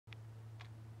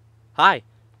Hi,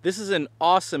 this is an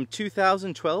awesome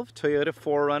 2012 Toyota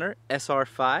 4Runner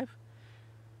SR5.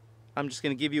 I'm just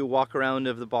going to give you a walk around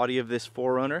of the body of this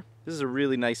 4Runner. This is a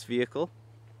really nice vehicle.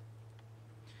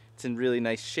 It's in really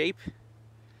nice shape.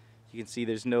 You can see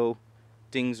there's no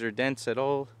dings or dents at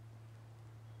all.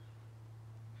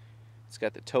 It's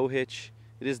got the tow hitch.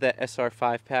 It is that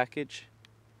SR5 package.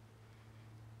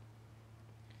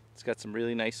 It's got some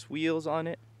really nice wheels on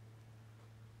it.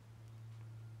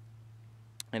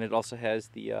 And it also has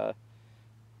the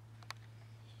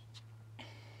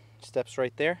steps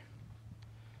right there.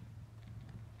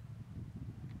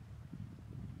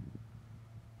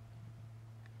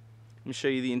 Let me show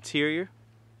you the interior.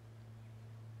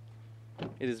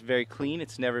 It is very clean.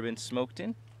 It's never been smoked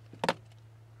in.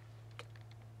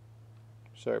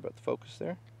 Sorry about the focus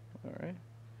there. All right.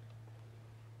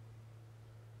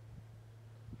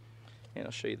 And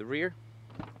I'll show you the rear.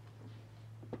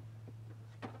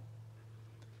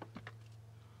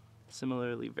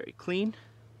 Similarly, very clean.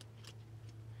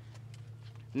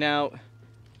 Now,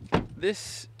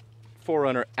 this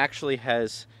 4Runner actually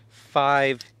has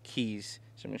 5 keys.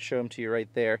 So I'm going to show them to you right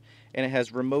there. And it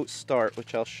has remote start,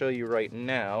 which I'll show you right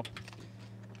now.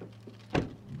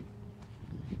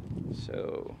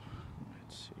 So,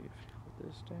 let's see if I put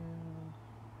this down.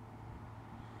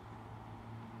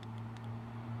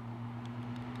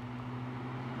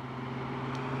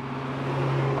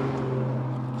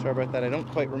 Sorry about that, I don't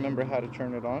quite remember how to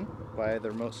turn it on by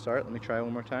the remote start. Let me try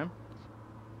one more time.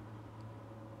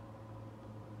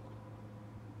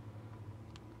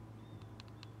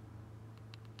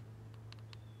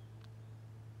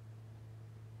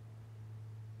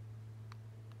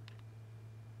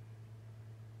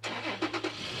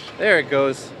 There it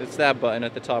goes. It's that button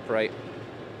at the top right.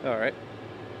 Alright.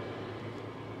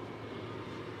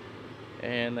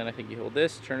 And then I think you hold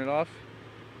this, turn it off.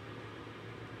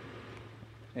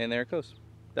 And there it goes.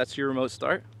 That's your remote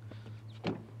start.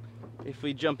 If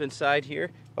we jump inside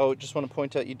here, just want to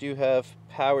point out you do have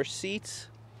power seats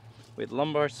with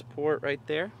lumbar support right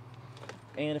there.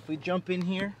 And if we jump in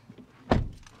here, I'm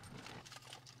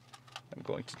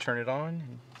going to turn it on.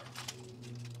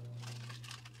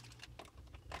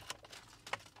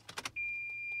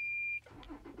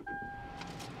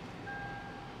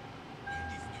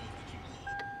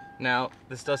 Now,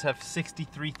 this does have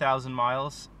 63,000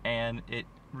 miles, and it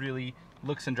really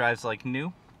looks and drives like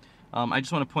new. I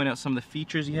just want to point out some of the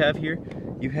features you have here.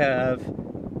 You have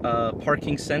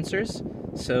parking sensors,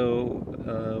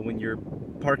 so when you're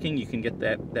parking, you can get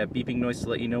that beeping noise to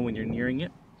let you know when you're nearing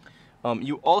it.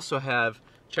 You also have,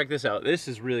 check this out, this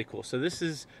is really cool. So this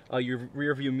is your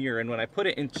rear view mirror, and when I put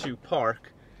it into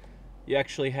park, you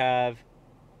actually have,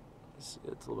 it's a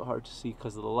little bit hard to see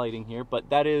because of the lighting here, but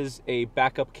that is a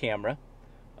backup camera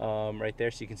right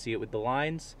there, so you can see it with the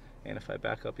lines. And if I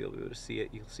back up, you'll be able to see it.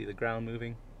 You'll see the ground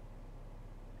moving,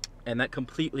 and that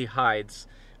completely hides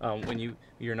when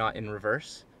you're not in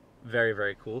reverse. Very,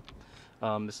 very cool.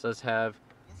 This does have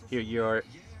here your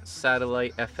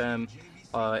satellite FM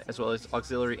as well as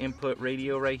auxiliary input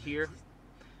radio right here.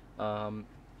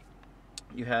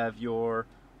 You have your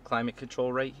climate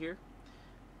control right here,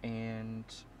 and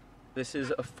this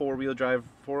is a 4-wheel drive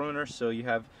 4Runner, so you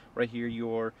have right here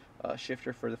your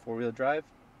shifter for the 4-wheel drive.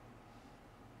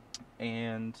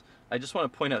 And I just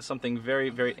want to point out something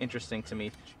very, very interesting to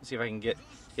me. Let's see if I can get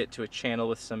to a channel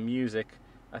with some music.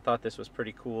 I thought this was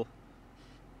pretty cool.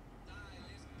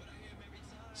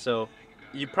 So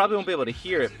you probably won't be able to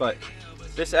hear it, but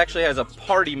this actually has a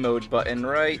party mode button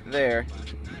right there.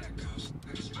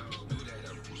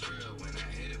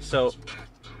 So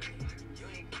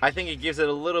I think it gives it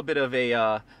a little bit of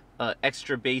a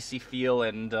extra bassy feel,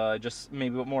 and just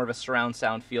maybe more of a surround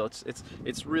sound feel.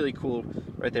 It's really cool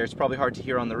right there. It's probably hard to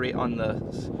hear on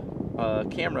the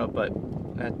camera, but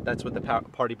that's what the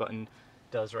party button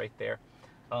does right there.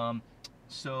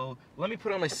 So let me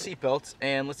put on my seatbelt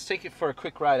and let's take it for a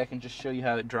quick ride. I can just show you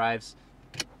how it drives.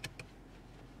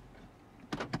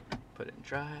 Put it in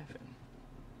drive.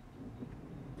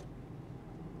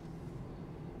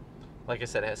 Like I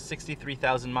said, it has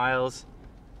 63,000 miles,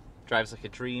 drives like a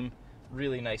dream,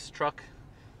 really nice truck.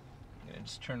 I'm going to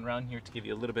just turn around here to give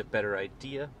you a little bit better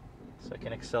idea. So I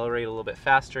can accelerate a little bit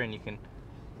faster, and you can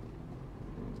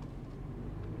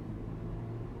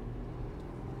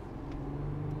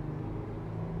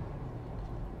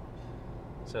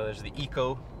so there's the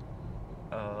eco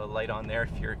light on there.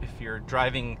 If you're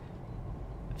driving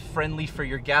friendly for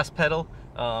your gas pedal,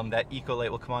 that eco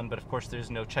light will come on, but of course there's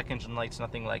no check engine lights,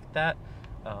 nothing like that.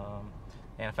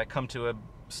 And if I come to a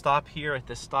stop here at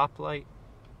this stoplight,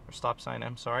 or stop sign,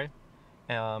 I'm sorry,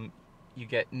 you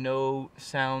get no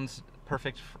sounds,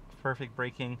 perfect perfect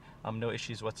braking, no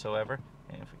issues whatsoever.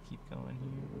 And if we keep going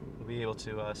here, you'll be able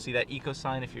to see that eco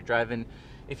sign if you're driving.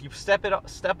 If you step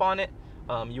on it,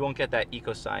 you won't get that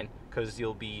eco sign because you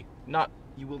will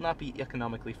not be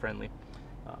economically friendly.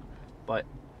 But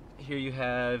here you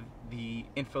have the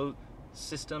info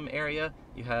system area.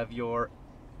 You have your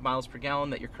miles per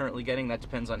gallon that you're currently getting. That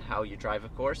depends on how you drive,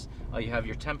 of course. You have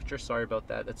your temperature. Sorry about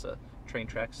that. That's a train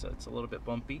track, so it's a little bit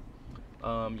bumpy.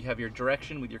 You have your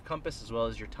direction with your compass as well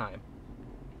as your time.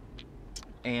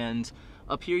 And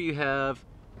up here you have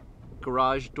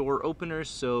garage door openers.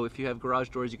 So if you have garage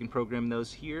doors, you can program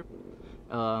those here,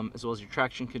 as well as your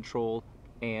traction control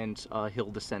and hill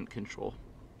descent control.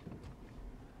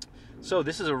 So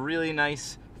this is a really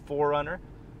nice 4Runner.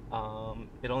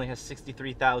 It only has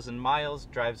 63,000 miles,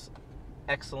 drives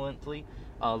excellently,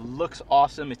 looks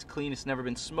awesome, it's clean, it's never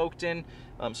been smoked in.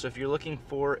 So if you're looking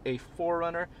for a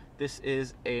 4Runner, this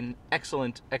is an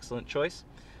excellent choice.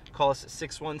 Call us at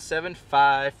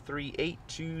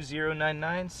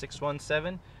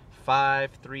 617-538-2099,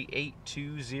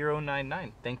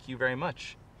 617-538-2099. Thank you very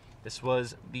much. This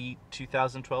was the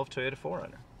 2012 Toyota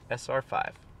 4Runner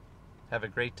SR5. Have a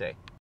great day.